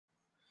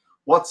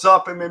What's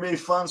up, MMA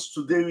fans?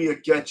 Today we are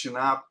catching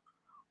up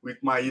with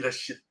Mayra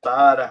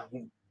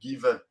who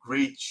gave a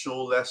great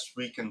show last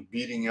week and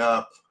beating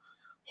up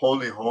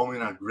Holly Holm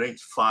in a great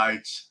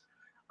fight.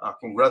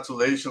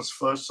 Congratulations,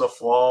 first of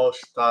all,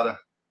 Chitara.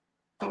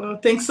 Well,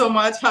 thanks so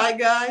much. Hi,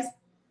 guys.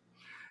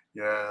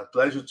 Yeah,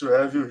 pleasure to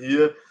have you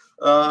here.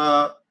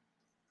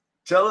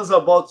 Tell us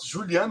about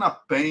Julianna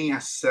Pena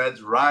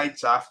said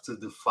right after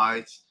the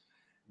fight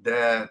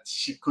that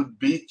she could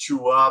beat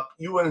you up,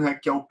 you and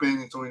Raquel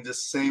Pennington in the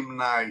same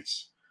night.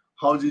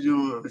 How did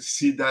you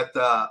see that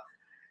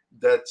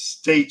that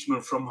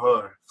statement from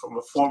her, from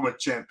a former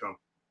champion?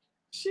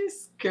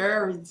 She's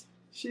scared.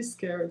 She's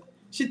scared.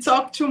 She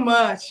talked too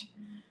much.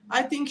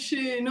 I think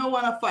she don't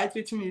want to fight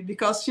with me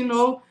because she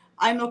know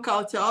I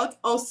knockout out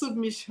or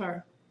submission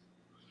her.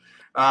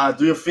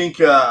 Do you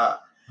think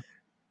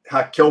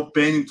Raquel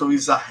Pennington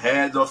is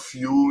ahead of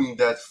you in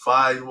that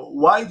fight?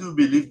 Why do you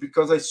believe?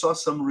 Because I saw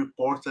some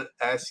reporter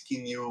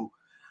asking you,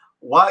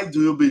 why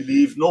do you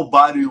believe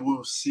nobody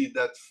will see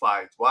that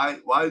fight?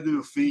 Why do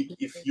you think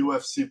if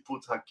UFC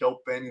put Raquel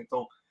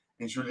Pennington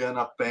and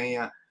Julianna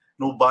Pena,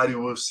 nobody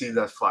will see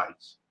that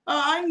fight?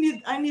 I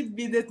need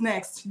be the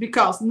next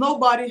because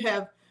nobody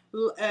have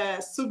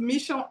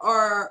submission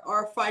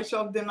or fight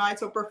of the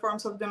night or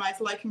performance of the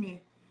night like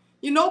me.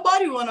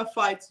 Nobody wanna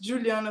fight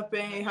Julianna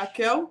Pena and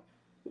Raquel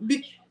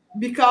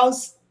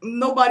because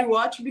nobody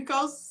watch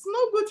because it's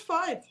no good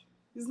fight.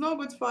 It's no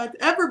good fight.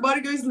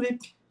 Everybody go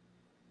sleep.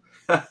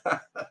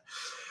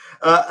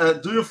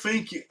 Do you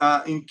think,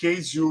 in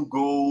case you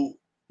go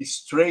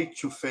straight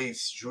to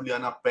face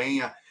Julianna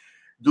Pena,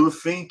 do you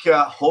think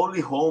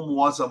Holly Holm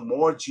was a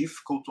more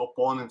difficult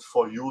opponent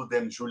for you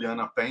than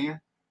Julianna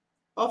Pena?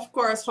 Of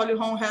course, Holly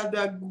Holm had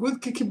a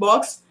good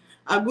kickbox,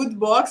 a good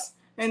box,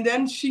 and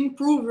then she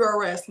improved her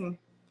wrestling.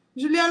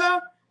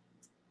 Julianna,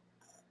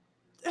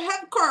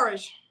 have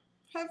courage.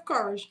 Have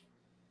courage.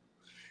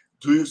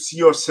 Do you see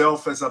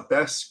yourself as a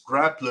best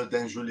grappler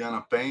than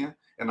Julianna Pena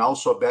and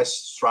also a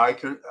best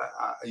striker?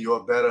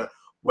 You're a better,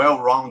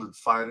 well-rounded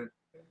fighter?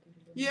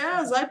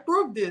 Yes, I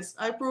proved this.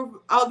 I proved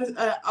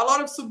a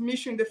lot of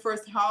submission in the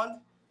first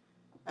round,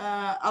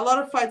 a lot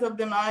of fight of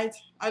the night,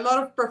 a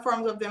lot of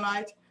performance of the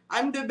night.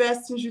 I'm the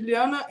best in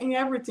Julianna in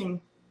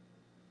everything.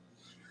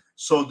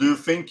 So do you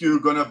think you're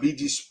going to be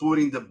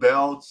disputing the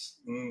belts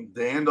in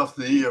the end of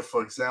the year,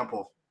 for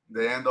example,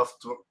 the end of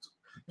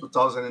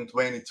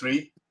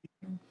 2023?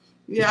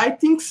 Yeah, I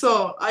think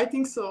so. I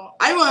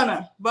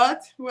wanna,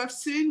 but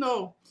UFC,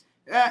 no.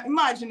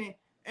 Imagine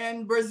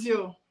in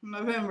Brazil,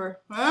 November.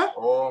 Huh?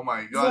 Oh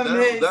my God,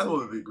 that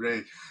would be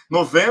great.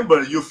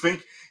 November, you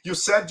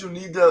said you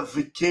need a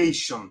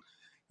vacation.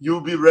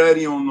 You'll be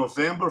ready on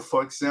November,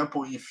 for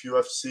example, if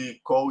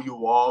UFC call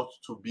you out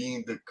to be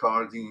in the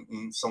card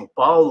in São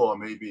Paulo or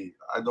maybe,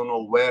 I don't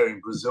know where in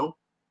Brazil.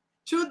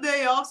 2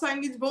 days off, I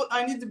need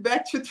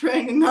back to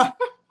training now.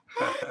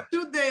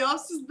 2 days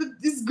off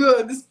is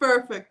good, it's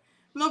perfect.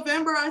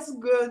 November is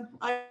good.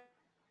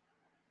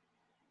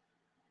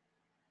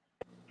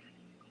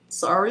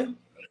 Sorry.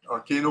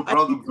 Okay, no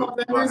problem.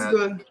 November is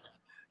good.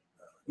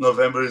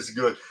 November is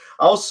good.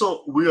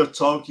 Also, we are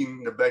talking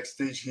in the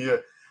backstage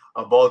here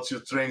about you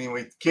training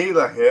with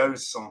Kayla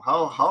Harrison.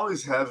 How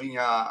is having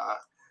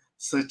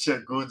such a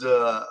good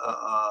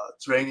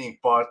training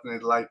partner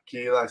like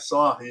Kayla? I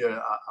saw here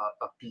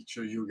a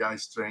picture you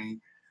guys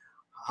training.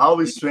 How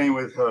is training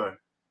with her?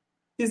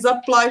 It's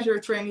a pleasure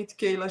training with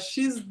Kayla.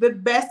 She's the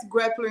best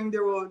grappler in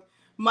the world.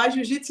 My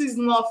jiu-jitsu is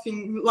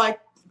nothing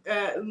like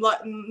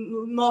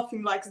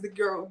the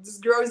girl. This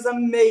girl is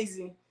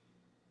amazing.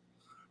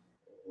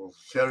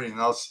 Very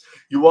nice.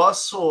 You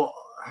also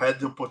had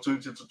the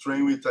opportunity to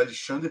train with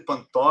Alexandre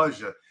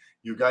Pantoja.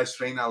 You guys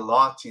train a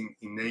lot in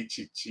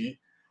ATT.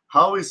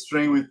 How is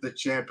training with the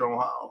champion?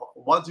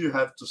 What do you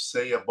have to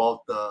say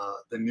about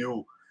the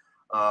new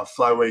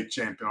flyweight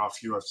champion of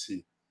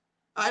UFC?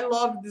 I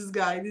love this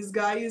guy. This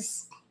guy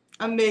is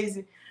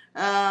amazing.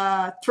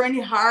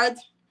 Training hard,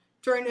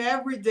 training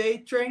every day,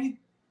 training.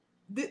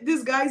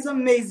 This guy is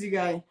amazing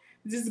guy.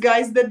 This guy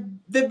is the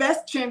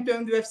best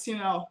champion in the UFC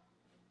now.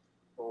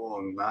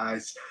 Oh,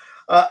 nice.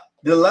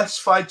 The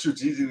last fight you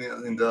did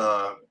in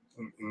the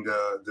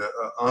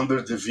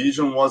under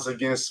division was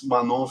against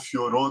Manon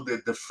Fiorot,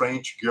 the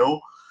French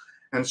girl,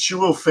 and she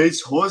will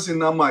face Rose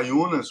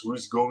Namajunas, who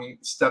is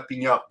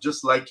stepping up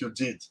just like you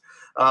did.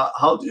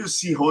 How do you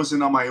see Rose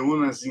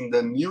Namajunas in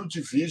the new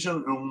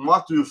division, and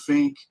what do you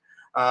think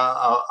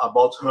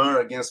about her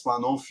against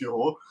Manon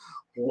Fiorot,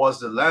 who was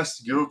the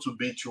last girl to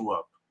beat you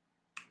up?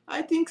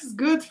 I think it's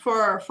good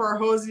for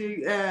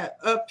Rosie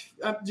up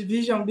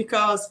division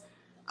because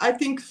I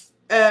think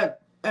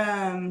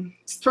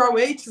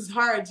strawweight is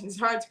hard. It's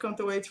hard to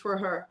counterweight for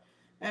her,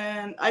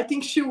 and I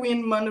think she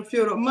win Mano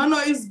Fiorot. Mano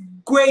is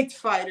great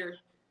fighter.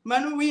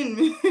 Mano win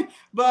me,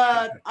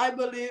 but I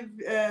believe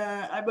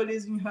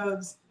in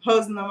Rose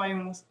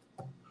Namajunas.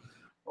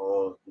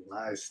 Oh,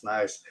 nice.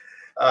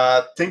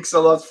 Thanks a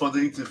lot for the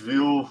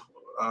interview,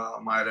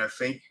 Mayra.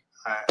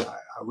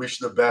 I wish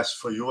the best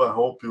for you. I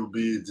hope you'll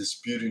be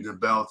disputing the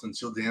belt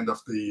until the end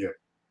of the year.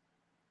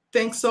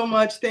 Thanks so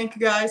much. Thank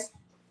you, guys.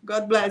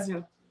 God bless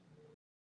you.